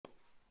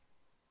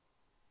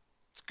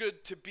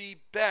good to be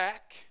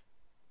back.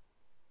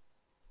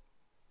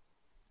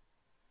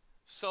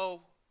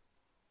 So,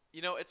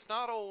 you know, it's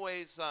not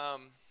always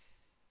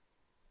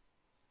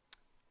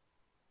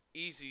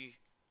easy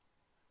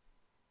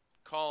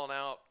calling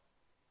out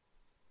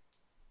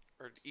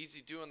or easy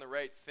doing the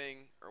right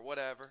thing or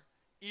whatever.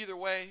 Either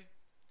way,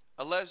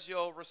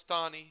 Alessio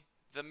Rastani,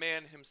 the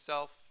man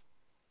himself,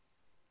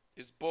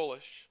 is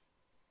bullish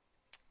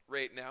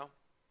right now.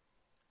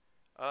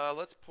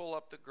 Let's pull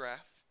up the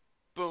graph.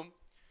 Boom.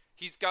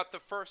 He's got the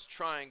first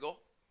triangle.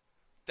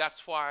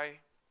 That's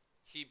why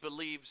he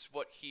believes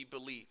what he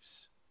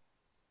believes.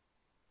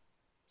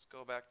 Let's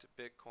go back to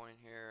Bitcoin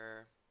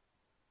here.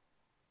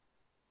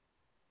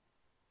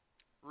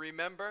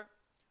 Remember,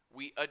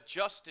 we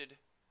adjusted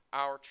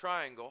our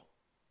triangle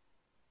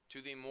to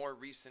the more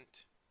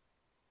recent,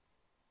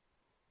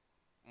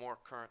 more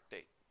current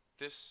date.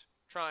 This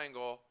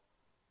triangle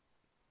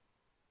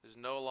is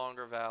no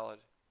longer valid.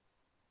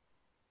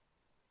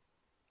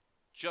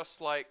 Just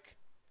like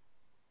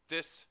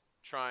this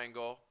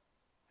triangle.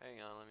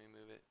 Hang on, let me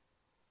move it.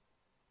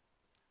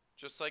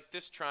 Just like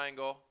this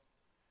triangle,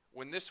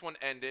 when this one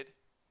ended,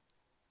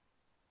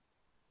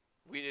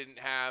 we didn't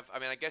have, I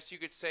mean, I guess you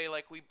could say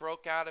like we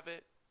broke out of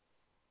it,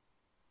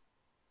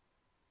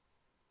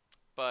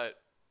 but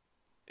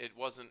it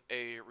wasn't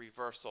a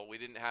reversal. We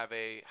didn't have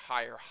a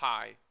higher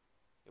high.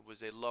 It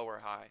was a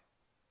lower high.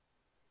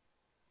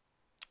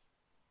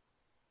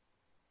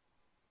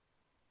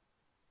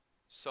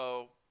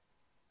 So,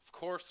 of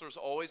course, there's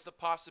always the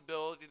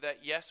possibility that,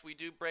 yes, we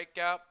do break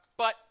out,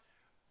 but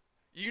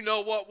you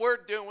know what we're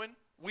doing.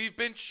 We've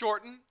been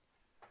shorting.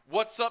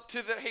 What's up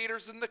to the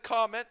haters in the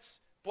comments?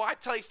 Boy, I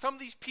tell you, some of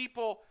these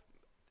people,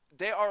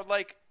 they are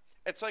like,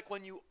 it's like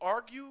when you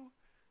argue,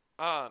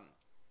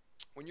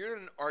 when you're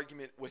in an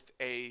argument with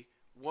a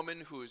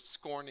woman who is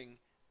scorning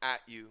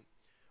at you,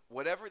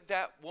 whatever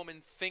that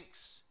woman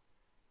thinks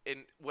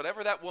and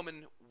whatever that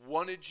woman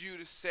wanted you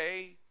to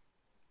say,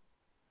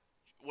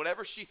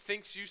 whatever she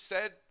thinks you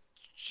said,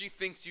 she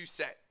thinks you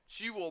said.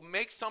 She will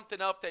make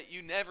something up that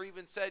you never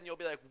even said, and you'll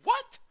be like,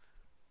 what?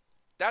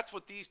 That's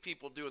what these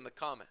people do in the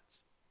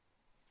comments.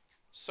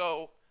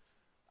 So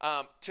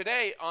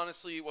today,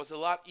 honestly, was a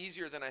lot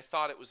easier than I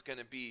thought it was going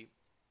to be.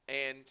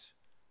 And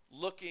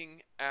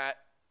looking at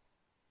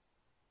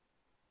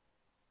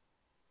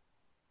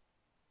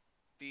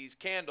these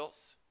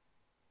candles,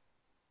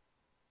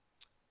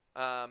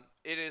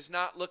 it is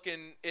not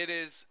looking, it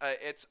is,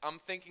 I'm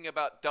thinking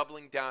about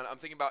doubling down. I'm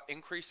thinking about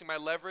increasing my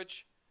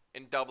leverage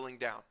and doubling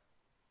down.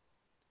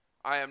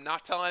 I am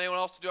not telling anyone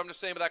else to do. I'm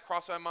just saying, but that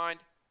crossed my mind.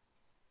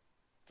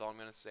 That's all I'm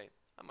going to say.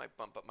 I might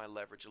bump up my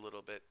leverage a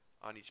little bit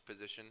on each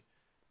position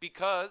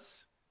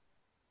because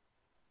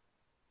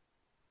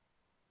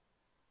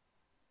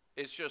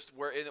it's just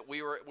we're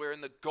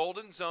in the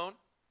golden zone,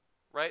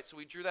 right? So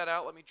we drew that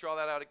out. Let me draw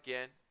that out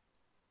again.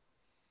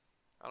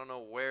 I don't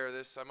know where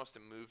this, I must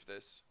have moved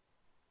this.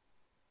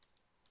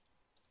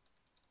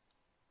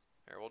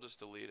 Here, we'll just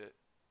delete it.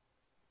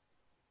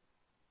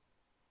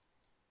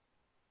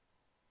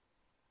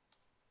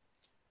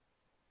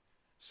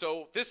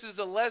 So this is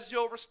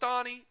Alessio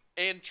Rastani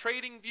and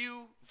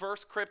Tradingview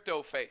versus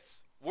Crypto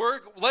Face.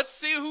 Let's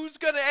see who's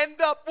going to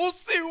end up. We'll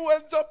see who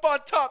ends up on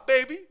top,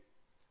 baby.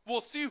 We'll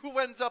see who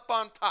ends up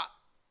on top.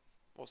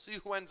 We'll see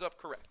who ends up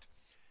correct.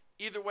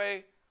 Either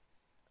way,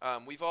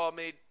 we've all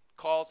made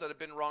calls that have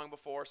been wrong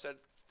before, said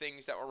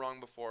things that were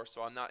wrong before,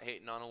 so I'm not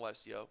hating on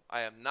Alessio.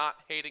 I am not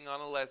hating on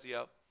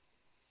Alessio.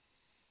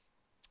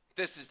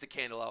 This is the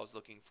candle I was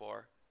looking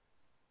for.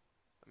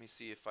 Let me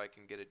see if I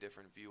can get a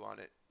different view on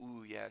it.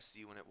 Ooh, yeah,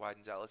 see when it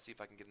widens out. Let's see if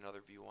I can get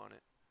another view on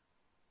it.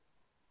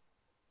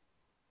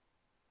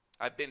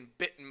 I've been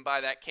bitten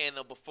by that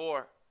candle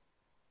before.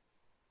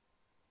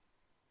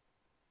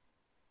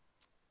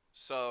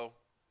 So,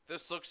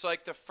 this looks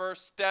like the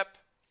first step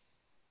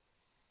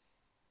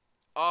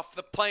off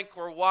the plank.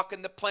 We're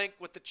walking the plank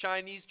with the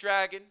Chinese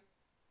dragon,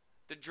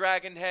 the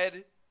dragon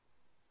head.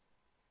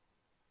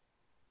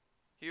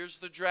 Here's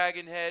the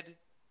dragon head,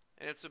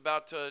 and it's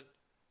about to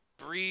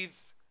breathe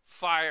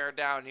fire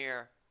down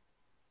here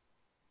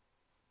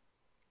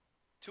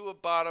to a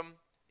bottom.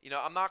 You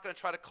know, I'm not going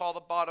to try to call the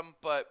bottom,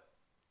 but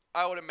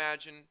I would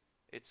imagine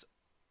it's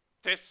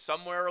this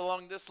somewhere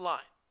along this line,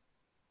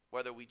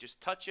 whether we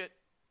just touch it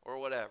or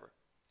whatever.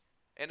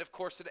 And of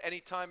course, at any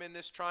time in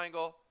this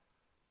triangle,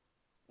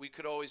 we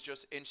could always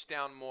just inch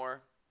down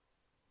more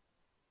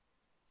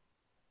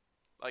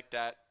like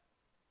that.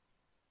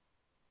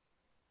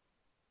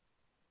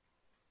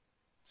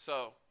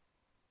 So,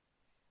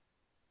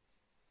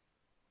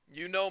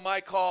 you know my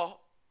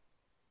call.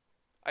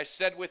 I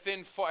said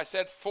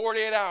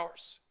 48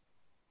 hours.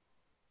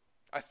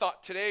 I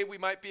thought today we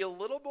might be a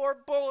little more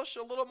bullish,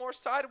 a little more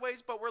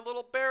sideways, but we're a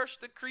little bearish.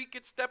 The creek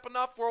is stepping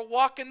off. We're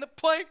walking the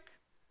plank.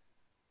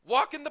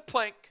 Walking the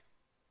plank.